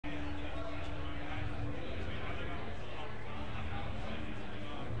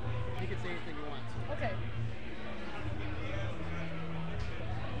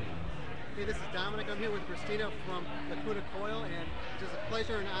topic. I'm here with Cristina from Lacuna Coil, and it's just a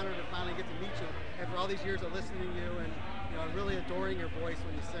pleasure and honor to finally get to meet you after all these years of listening to you and really adoring your voice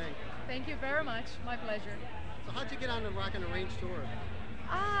when you sing. Thank you very much. My pleasure. So how'd you get on the Rock and Range tour?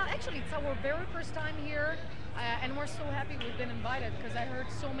 Actually, it's our very first time here, and we're so happy we've been invited because I heard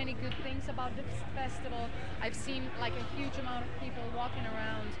so many good things about this festival. I've seen like a huge amount of people walking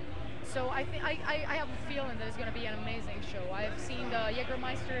around. So I have a feeling that it's going to be an amazing show. I've seen the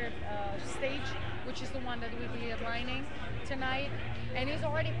Jägermeister stage, which is the one that we'll be headlining tonight, and it's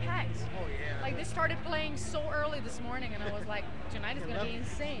already packed. Oh yeah. Like they started playing so early this morning, and I was like, tonight is going to be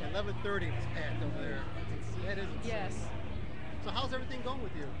insane. 11:30 was packed over there. That is insane. Yes. So how's everything going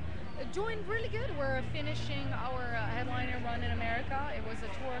with you? Doing really good. We're finishing our headliner run in America. It was a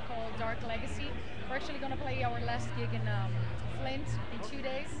tour called Dark Legacy. We're actually going to play our last gig in Flint in 2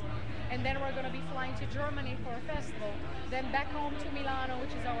 days. And then we're going to be flying to Germany for a festival. Then back home to Milano,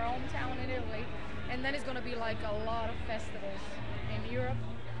 which is our hometown in Italy. And then it's going to be like a lot of festivals in Europe.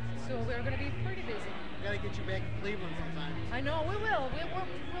 So we're going to be pretty busy. We got to get you back to Cleveland sometime. I know, we will.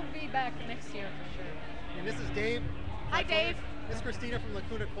 We'll be back next year for sure. And this is Dave. Hi, Dave. This is Cristina from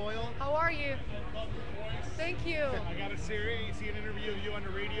Lacuna Coil. How are you? Love your voice. Thank you. I got a series, see an interview of you on the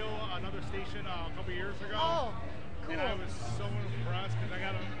radio, another station a couple years ago. Oh, cool. And I was so impressed because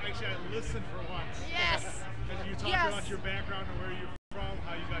I listened for once. Yes. Because you talked about your background and where you're from,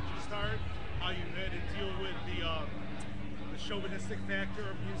 how you got your start, how you had to deal with the chauvinistic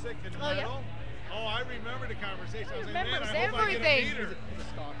factor of music and metal. Yeah. Oh, I remember the conversation. I was like, man, Remembers I hope I get to meet her. He's a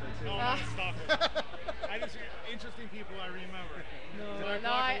stalker too. No, I'm not a stalker. I just interesting people I remember. And I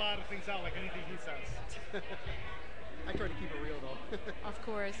block a lot of things out, like anything he says. I try to keep it real though. Of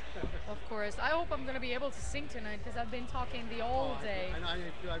course, of course. I hope I'm going to be able to sing tonight because I've been talking the whole day. I know, I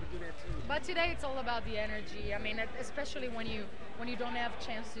would do that too. But today it's all about the energy. I mean, especially when you don't have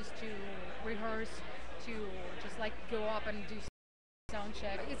chances to rehearse, to just like go up and do sound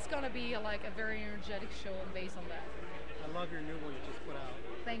check. It's going to be like a very energetic show based on that. I love your new one you just put out.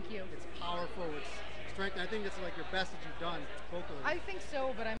 Thank you. It's powerful, it's strength. I think this is like your best that you've done vocally. I think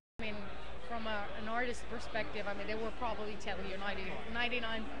so, but I mean, from an artist perspective, I mean, they will probably tell you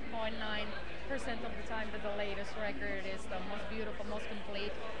 99.9% of the time that the latest record is the most beautiful, most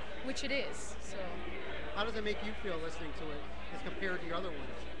complete, which it is. So. How does it make you feel listening to it as compared to your other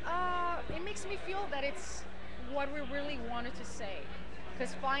ones? It makes me feel that it's what we really wanted to say.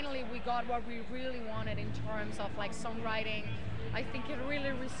 Because finally we got what we really wanted in terms of like songwriting. I think it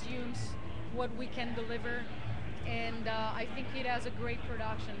really resumes what we can deliver, and I think it has a great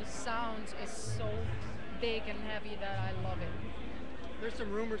production. The sound is so big and heavy that I love it. There's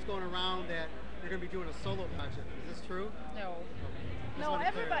some rumors going around that you're going to be doing a solo project. Is this true? No. Okay. No,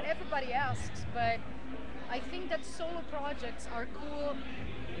 everybody asks, but I think that solo projects are cool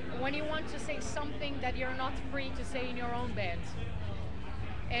when you want to say something that you're not free to say in your own band.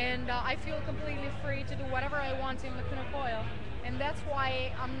 And I feel completely free to do whatever I want in Lacuna Coil, and that's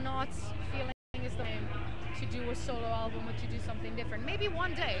why I'm not feeling it's the same to do a solo album or to do something different. Maybe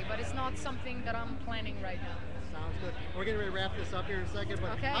one day, but it's not something that I'm planning right now. Sounds good. We're getting ready to wrap this up here in a second,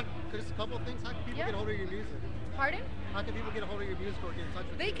 but just a couple of things. How can people get a hold of your music? Pardon? How can people get a hold of your music or get in touch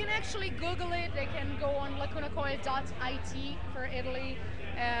with you? They can actually Google it. They can go on lacunacoil.it for Italy.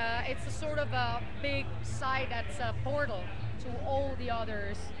 It's a sort of a big site that's a portal to all the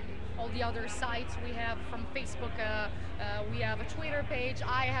other sites we have from Facebook. We have a Twitter page.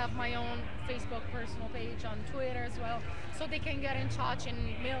 I have my own Facebook personal page on Twitter as well. So they can get in touch in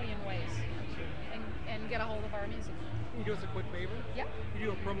a million ways and get a hold of our music. Can you do us a quick favor? Yeah. You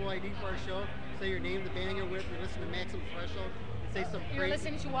do a promo ID for our show. Say your name, the band you're with. You're listening to Maximum Threshold. Say some You're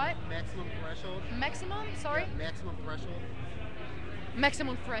listening to what? Maximum Threshold. Maximum? Sorry? Yeah, Maximum Threshold.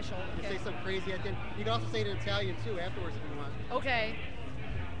 Maximum Threshold. You Okay. say something crazy at the end. You can also say it in Italian too afterwards if you want. Okay.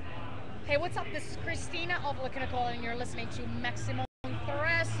 Hey, what's up? This is Cristina of Lacuna Coil, and you're listening to Maximum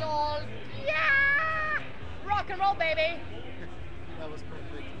Threshold. Yeah! Rock and roll, baby! That was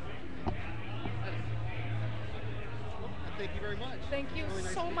perfect. Thank you very much. Thank you Really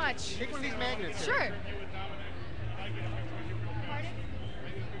nice so much. Take one of these magnets. Sure. Here. Pardon?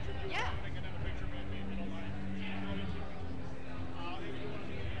 Yeah.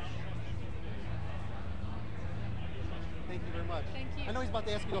 Thank you very much. Thank you. I know he's about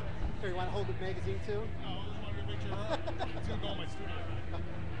to ask you, here, you want to hold the magazine too? No, I just wanted to make sure. It's going to go in my studio.